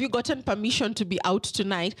wife? Have you gotten permission to be out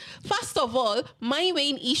tonight? First of all, my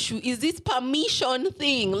main issue is this permission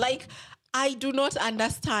thing. Like, I do not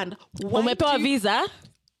understand. Umepewa visa?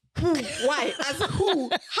 Why? As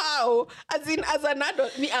who? How? As an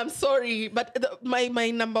adult? Me, I'm sorry, but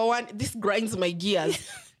my number one, this grinds my gears.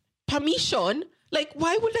 Permission? Like,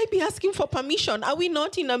 why would I be asking for permission? Are we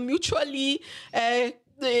not in a mutually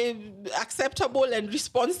acceptable and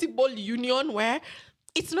responsible union where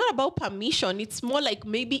it's not about permission? It's more like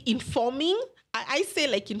maybe informing. I say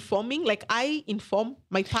like informing, like I inform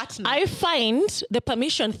my partner. I find the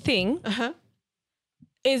permission thing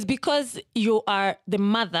is because you are the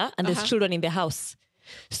mother and there's children in the house.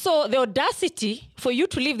 So the audacity for you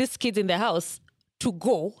to leave these kids in the house to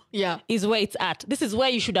go is where it's at. This is where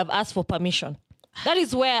you should have asked for permission. That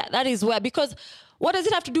is where, because what does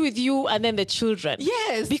it have to do with you and then the children?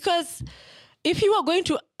 Yes. Because if you are going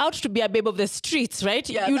out to be a babe of the streets, right?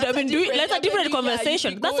 Yeah, you would have been doing, that's a different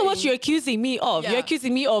conversation. That's what you're accusing me of. Yeah. You're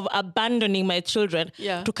accusing me of abandoning my children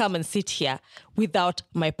to come and sit here without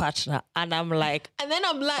my partner. And I'm like,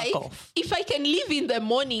 if I can leave in the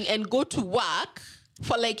morning and go to work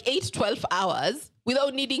for like 8-12 hours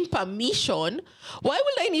without needing permission, why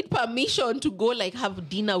would I need permission to go like have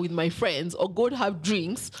dinner with my friends or go to have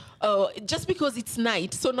drinks just because it's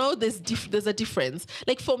night? So now there's a difference.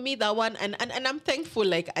 Like for me, that one, and I'm thankful,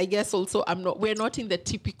 like I guess also we're not in the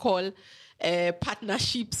typical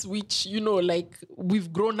partnerships which like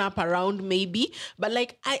we've grown up around maybe, but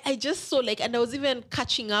like I just saw like, and I was even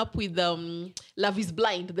catching up with Love is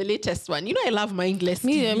Blind, the latest one. I love mindless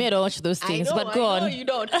TV. Me, I don't watch those things, but go on. No, you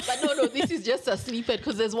don't. But no, this is just a snippet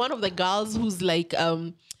because there's one of the girls who's like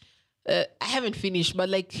I haven't finished, but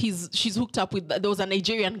like she's hooked up with, there was a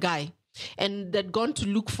Nigerian guy and they'd gone to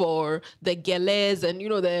look for the geles and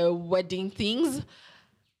the wedding things.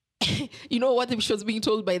 What she was being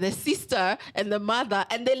told by the sister and the mother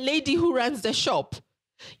and the lady who runs the shop.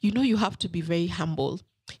 You have to be very humble.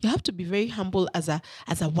 You have to be very humble as a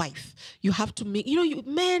wife. You have to make,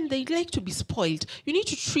 men, they like to be spoiled. You need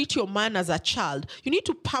to treat your man as a child. You need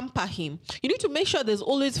to pamper him. You need to make sure there's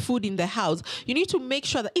always food in the house. You need to make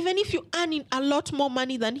sure that even if you're earning a lot more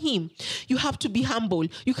money than him, you have to be humble.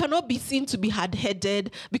 You cannot be seen to be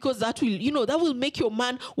hard-headed because that will make your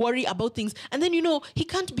man worry about things. And then, he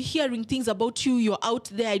can't be hearing things about you. You're out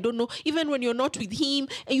there, I don't know, even when you're not with him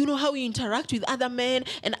and how you interact with other men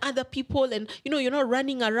and other people and, you're not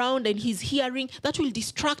running around and he's hearing, that will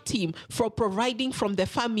distract him from providing from the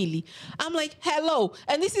family. I'm like, hello.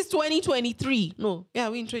 And this is 2023. No, yeah,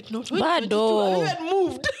 we're in 2022. I haven't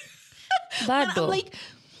moved. I'm like,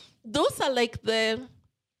 those are like the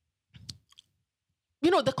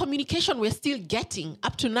communication we're still getting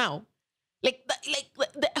up to now. Like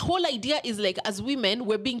the whole idea is like, as women,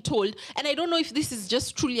 we're being told, and I don't know if this is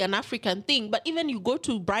just truly an African thing, but even you go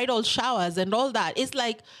to bridal showers and all that, it's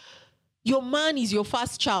like, your man is your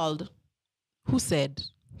first child. Who said?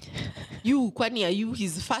 You, Kwani, are you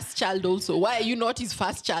his first child also? Why are you not his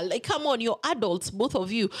first child? Like, come on, you're adults, both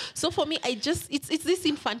of you. So for me, it's this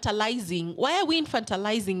infantilizing. Why are we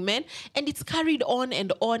infantilizing men? And it's carried on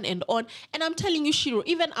and on and on. And I'm telling you, Shiro,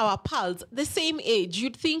 even our pals, the same age,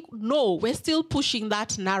 you'd think, no, we're still pushing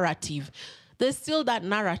that narrative. There's still that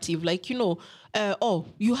narrative, like, your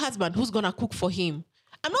husband, who's going to cook for him?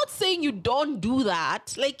 I'm not saying you don't do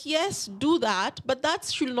that. Like, yes, do that, but that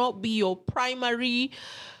should not be your primary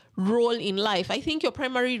role in life. I think your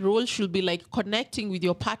primary role should be like connecting with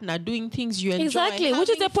your partner, doing things you enjoy. Exactly, which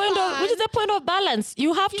is the point of balance.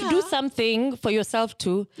 You have to do something for yourself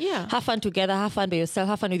too. Yeah. Have fun together, have fun by yourself,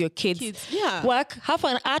 have fun with your kids. Yeah. Work, have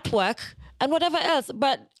fun at work, and whatever else.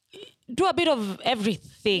 But do a bit of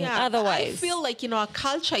everything. Yeah, Otherwise, I feel like in our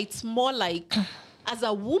culture, it's more like as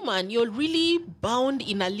a woman, you're really bound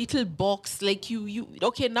in a little box. Like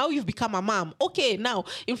okay, now you've become a mom. Okay, now,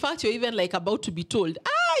 in fact, you're even like about to be told,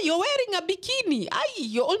 you're wearing a bikini.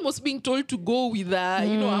 You're almost being told to go with a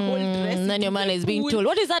whole dress. And then your man is being told,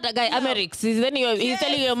 what is that, a guy, Amerix? Then he's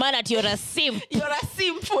telling your man that you're a simp. You're a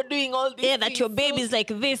simp for doing all this. Yeah, that your baby is like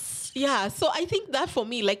this. Yeah, so I think that for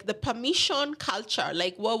me, like the permission culture,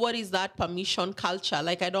 like what is that permission culture?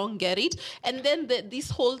 Like I don't get it. And then this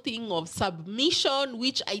whole thing of submission,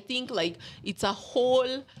 which I think like it's a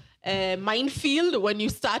whole minefield when you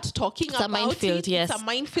start talking about minefield, it. yes. It's a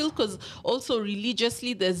minefield because also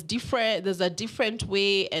religiously there's a different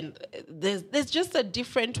way, and there's just a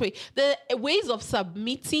different way. The ways of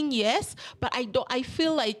submitting, yes, but I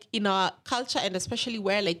feel like in our culture, and especially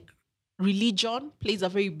where like religion plays a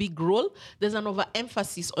very big role, there's an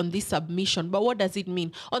overemphasis on this submission. But what does it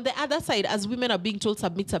mean? On the other side, as women are being told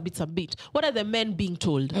submit, what are the men being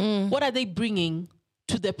told? What are they bringing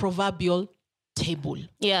to the proverbial table?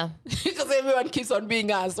 Yeah. Because everyone keeps on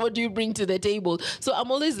being asked, what do you bring to the table? So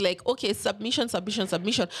I'm always like, okay, submission.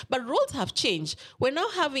 But roles have changed. We're now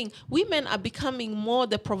women are becoming more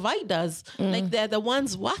the providers. Like they're the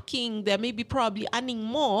ones working. They're maybe probably earning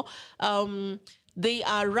more. They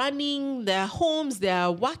are running their homes. They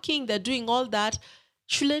are working. They're doing all that.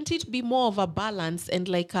 Shouldn't it be more of a balance and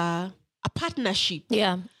like a partnership?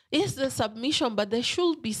 Yeah. It's the submission, but there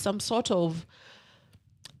should be some sort of,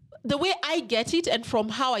 the way I get it, and from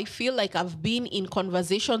how I feel like I've been in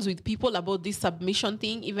conversations with people about this submission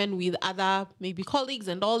thing, even with other maybe colleagues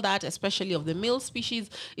and all that, especially of the male species,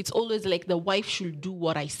 it's always like the wife should do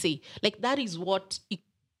what I say. Like that is what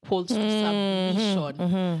equals to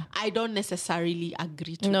submission. I don't necessarily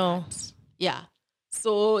agree to that. Yeah.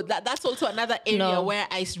 So that's also another area where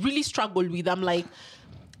I really struggle with. I'm like,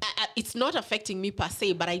 it's not affecting me per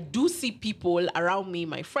se, but I do see people around me,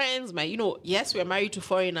 my friends, yes, we're married to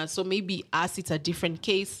foreigners, so maybe us, it's a different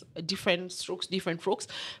case, different strokes.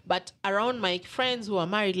 But around my friends who are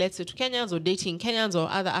married, let's say to Kenyans or dating Kenyans or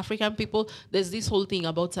other African people, there's this whole thing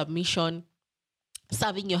about submission,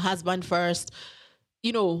 serving your husband first.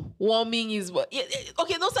 Warming is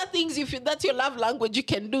okay. Those are things, if that's your love language, you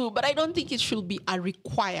can do, but I don't think it should be a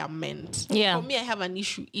requirement. Yeah. For me, I have an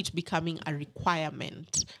issue it becoming a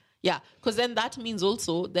requirement. Yeah, because then that means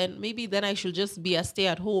also then I should just be a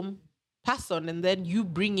stay-at-home person, and then you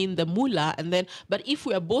bring in the moolah, and then. But if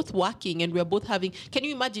we are both working and we are both having, can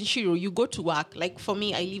you imagine, Shiro? You go to work. Like for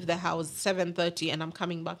me, I leave the house 7:30, and I'm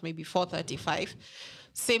coming back maybe 4:35.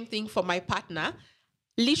 Same thing for my partner.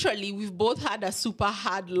 Literally, we've both had a super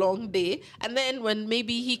hard, long day. And then when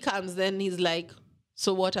maybe he comes, then he's like,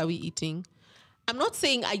 so what are we eating? I'm not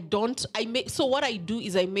saying so what I do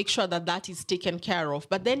is I make sure that is taken care of.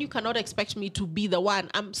 But then you cannot expect me to be the one.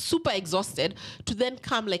 I'm super exhausted to then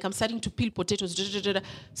come, like I'm starting to peel potatoes.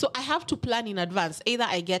 So I have to plan in advance. Either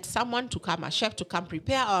I get someone to come, a chef to come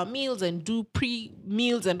prepare our meals and do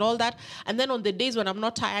pre-meals and all that. And then on the days when I'm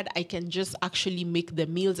not tired, I can just actually make the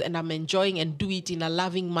meals and I'm enjoying and do it in a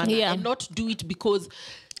loving manner and not do it because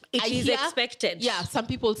it is expected. Yeah, some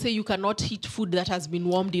people say you cannot eat food that has been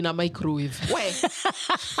warmed in a microwave. Where?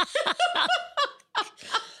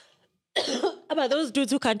 But those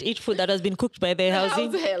dudes who can't eat food that has been cooked by their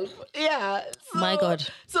housing. House help. Yeah. My God.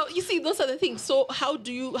 So you see, those are the things. So how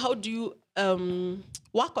do you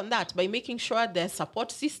work on that? By making sure there's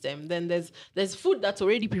support system. Then there's food that's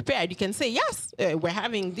already prepared. You can say, yes, we're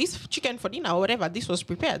having this chicken for dinner or whatever. This was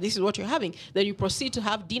prepared. This is what you're having. Then you proceed to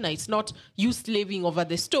have dinner. It's not you slaving over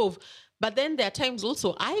the stove. But then there are times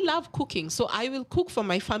also, I love cooking. So I will cook for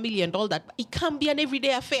my family and all that. But it can't be an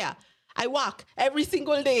everyday affair. I work every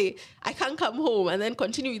single day. I can't come home and then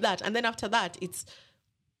continue with that. And then after that, it's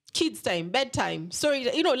kids time, bedtime. Sorry,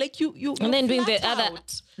 like you. And then doing the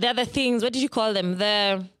other things. What did you call them?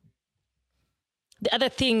 The other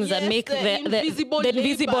things that make the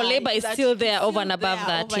invisible labor is still there over and above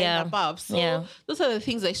that. So those are the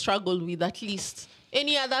things I struggle with, at least.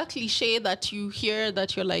 Any other cliche that you hear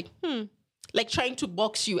that you're like, like trying to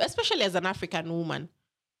box you, especially as an African woman?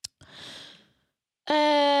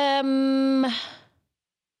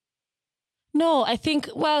 No, I think,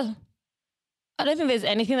 I don't think there's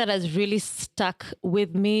anything that has really stuck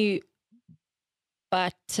with me,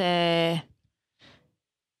 but that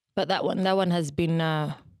one has been,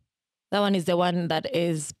 that one is the one that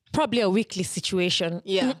is probably a weekly situation.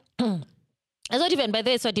 Yeah. It's not even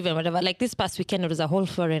whatever. Like this past weekend, it was a whole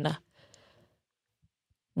foreigner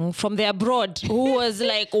from the abroad who was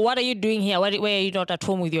like, what are you doing here? Why are you not at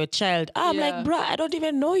home with your child? I'm like, bruh, I don't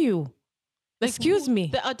even know you. Excuse me.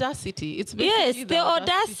 The audacity. It's Yes, basically the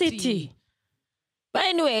audacity. But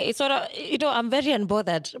anyway, it's sort of, I'm very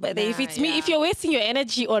unbothered. But if it's me, if you're wasting your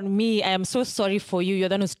energy on me, I am so sorry for you. You're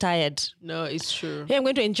the one who's tired. No, it's true. Hey, I'm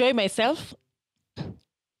going to enjoy myself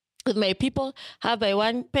with my people,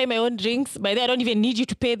 pay my own drinks. By the way, I don't even need you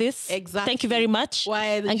to pay this. Exactly. Thank you very much. Why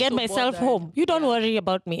and get myself home. You don't worry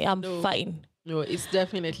about me. I'm fine. No, it's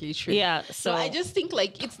definitely true. Yeah. So I just think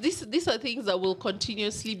like it's these are things that will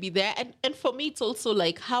continuously be there. And for me it's also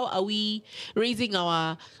like, how are we raising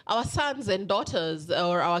our sons and daughters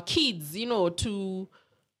or our kids,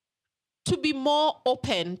 to be more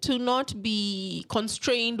open, to not be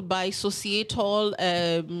constrained by societal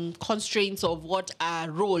constraints of what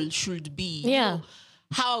our role should be. Yeah.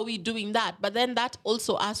 How are we doing that? But then that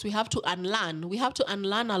also we have to unlearn. We have to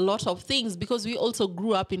unlearn a lot of things because we also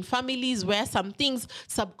grew up in families where some things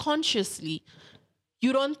subconsciously,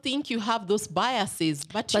 you don't think you have those biases,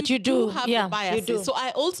 but you do have the biases. You do. So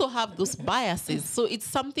I also have those biases. So it's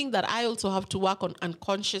something that I also have to work on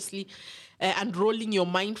unconsciously, and rolling your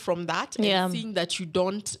mind from that and seeing that you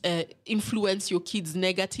don't influence your kids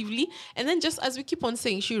negatively. And then just as we keep on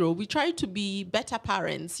saying, Shiro, we try to be better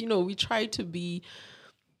parents. We try to be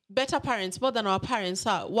better parents more than our parents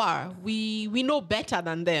were. We know better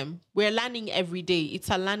than them. We're learning every day. It's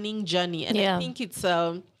a learning journey. And I think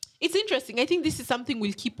it's interesting. I think this is something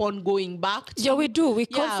we'll keep on going back to. Yeah, we do. We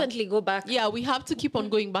constantly go back. Yeah, we have to keep on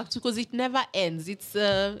going back to, because it never ends.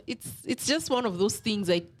 It's just one of those things.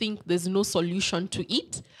 I think there's no solution to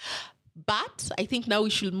it. But I think now we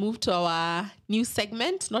should move to our new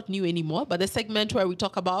segment. Not new anymore, but the segment where we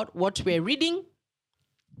talk about what we're reading,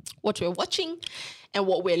 what we're watching, and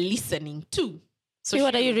what we're listening to. So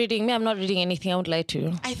what are you reading? Me, I'm not reading anything. I won't lie to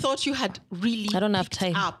you. I thought you had really I don't have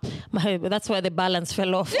time. That's why the balance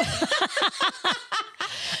fell off.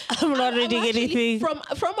 I'm not reading anything. From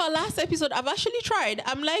our last episode, I've actually tried.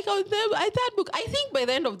 I'm like, that book, I think by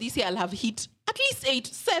the end of this year, I'll have hit at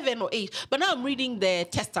least 7 or 8. But now I'm reading the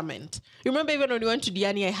Testament. Remember even when we went to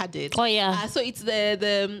Diani, I had it. Oh, yeah. So it's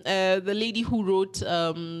the lady who wrote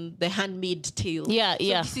The Handmaid's Tale. Yeah, so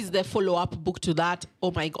this is the follow-up book to that.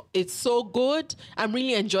 Oh, my God. It's so good. I'm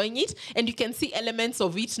really enjoying it. And you can see elements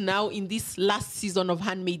of it now in this last season of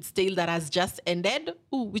Handmaid's Tale that has just ended.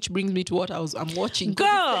 Ooh, which brings me to what I'm watching.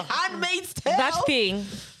 Girl! Handmaid's Tale! That thing.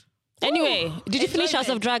 Anyway, did you finish House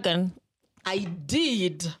of Dragon? I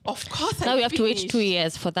did. Of course now we have to wait 2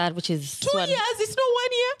 years for that, which is... 2 years? It's not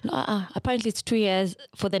 1 year? No, apparently it's 2 years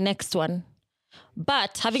for the next one.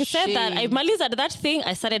 But having said that, Maliza did that thing,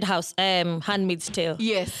 I started Handmaid's Tale.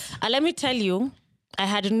 Yes. And let me tell you, I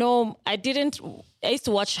used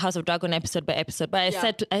to watch House of Dragon episode by episode, but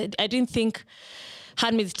I didn't think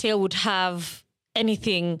Handmaid's Tale would have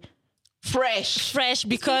anything fresh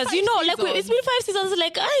because, it's been 5 seasons.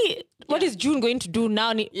 Like, what is June going to do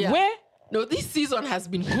now? Where? No, this season has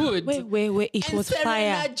been good. Wait. It was Serena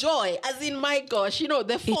fire. Joy, as in, my gosh,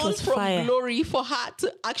 the fall from glory for her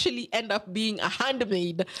to actually end up being a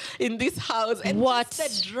handmaid in this house. And what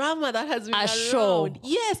just the drama that has been around. Show.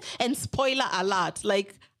 Yes, and spoiler alert,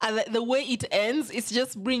 like the way it ends, it's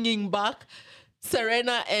just bringing back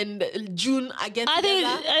Serena and June against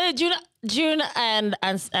June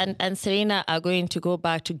and Serena are going to go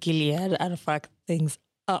back to Gilead and fuck things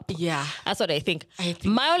up. Yeah. That's what I think.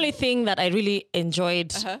 My only thing that I really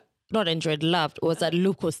loved was that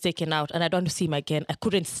Luke was taken out and I don't see him again. I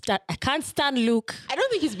can't stand Luke. I don't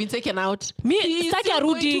think he's been taken out. He's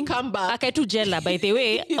going to come back. By the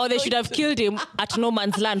way, or they should have killed him at No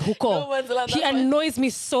Man's Land. He annoys me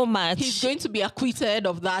so much. He's going to be acquitted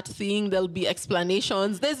of that thing. There'll be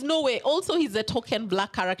explanations. There's no way. Also, he's a token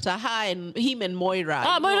black character. Him and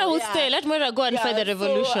Moira. Moira will stay. Let Moira go and fight the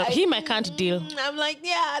revolution. I can't deal. I'm like,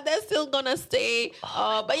 they're still gonna stay.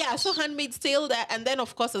 But so Handmaid's Tale. And then,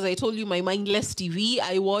 of course, as I told you, my mindless TV.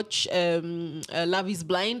 I watch Love is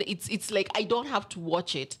Blind. It's like I don't have to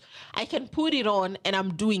watch it. I can put it on and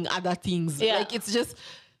I'm doing other things. Yeah. Like it's just,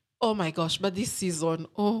 oh my gosh! But this season,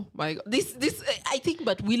 oh my god, this I think.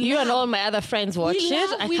 But you and all my other friends watch it.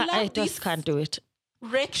 I just can't do it.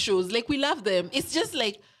 Rec shows, like we love them. It's just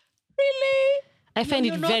like, really. I find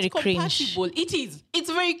it very cringe. It is.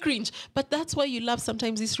 It's very cringe. But that's why you love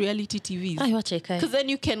sometimes these reality TVs. I watch it, because then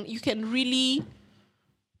you can really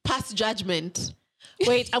pass judgment.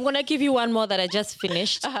 Wait, I'm going to give you one more that I just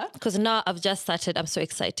finished. Because now I've just started. I'm so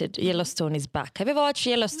excited. Yellowstone is back. Have you ever watched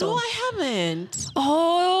Yellowstone? No, I haven't.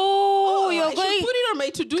 You're I should put it on my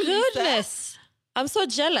to-do list. Goodness. I'm so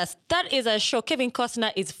jealous. That is a show. Kevin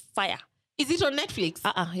Costner is fire. Is it on Netflix?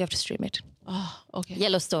 You have to stream it. Oh, okay.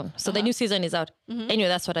 Yellowstone. So the new season is out. Anyway,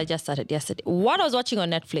 that's what I just started yesterday. What I was watching on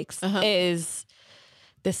Netflix is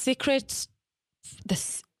The Secret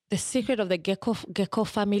the secret of the gecko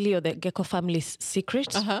family, or the gecko family's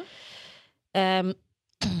secret.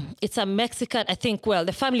 It's a Mexican, I think. Well,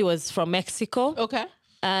 the family was from Mexico. Okay.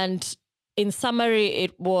 And in summary,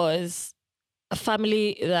 it was a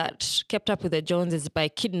family that kept up with the Joneses by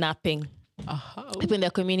kidnapping people in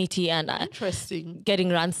their community and interesting, getting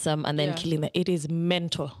ransom and then killing them. It is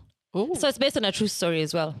mental. Oh. So it's based on a true story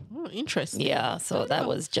as well. Oh, interesting. Yeah, so that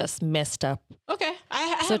was just messed up. Okay.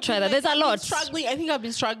 So try that. There's a lot. I think I've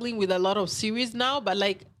been struggling with a lot of series now, but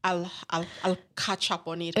like I'll catch up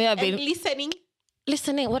on it. Yeah, and listening.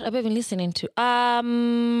 What have I been listening to?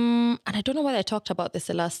 And I don't know whether I talked about this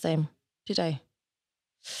the last time. Did I?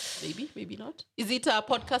 Maybe not. Is it a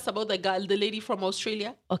podcast about the lady from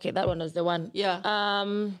Australia? Okay, that one was the one. Yeah.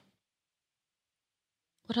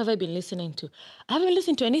 What have I been listening to? I haven't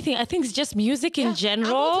listened to anything. I think it's just music in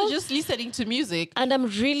general. I'm also just listening to music. And I'm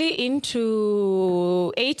really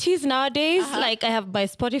into 80s nowadays. Like I have my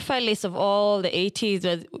Spotify list of all the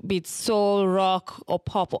 80s, be it soul, rock, or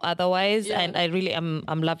pop, or otherwise. Yeah. And I really I'm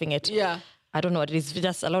loving it. Yeah. I don't know. It is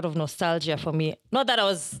just a lot of nostalgia for me. Not that I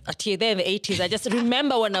was a teen there in the 80s. I just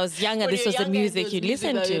remember when I was younger, this was the music you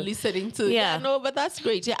listened to. Listening to. Yeah. No, but that's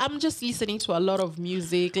great. Yeah, I'm just listening to a lot of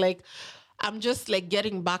music. Like, I'm just like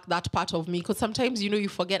getting back that part of me, because sometimes, you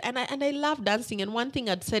forget. And I love dancing. And one thing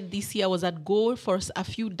I'd said this year was I'd go for a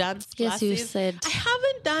few dance classes. Yes, you said. I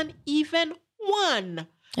haven't done even one.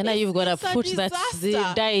 And now you've got a foot that's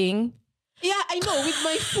dying. Yeah, I know. With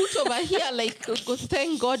my foot over here, like,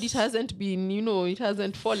 thank God it hasn't been, it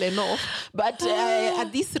hasn't fallen off. But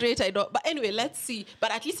at this rate, I don't. But anyway, let's see. But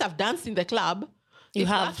at least I've danced in the club.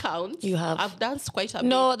 That counts. You have. I've danced quite a bit.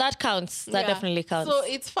 No, that counts. That definitely counts. So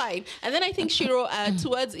it's fine. And then I think, Shiro,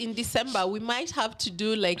 towards in December, we might have to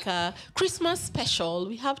do like a Christmas special.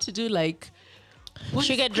 We have to do like... Should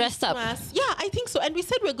we get dressed up? Yeah, I think so. And we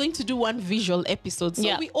said we're going to do one visual episode.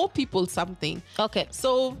 So we owe people something. Okay.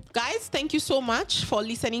 So, guys, thank you so much for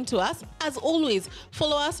listening to us. As always,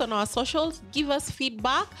 follow us on our socials. Give us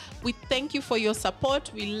feedback. We thank you for your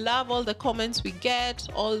support. We love all the comments we get,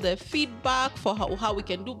 all the feedback for how we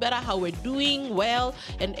can do better, how we're doing well,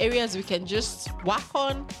 and areas we can just work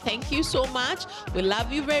on. Thank you so much. We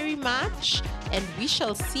love you very much. And we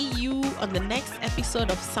shall see you on the next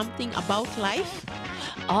episode of Something About Life.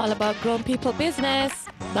 All about grown people business.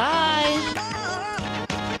 Bye.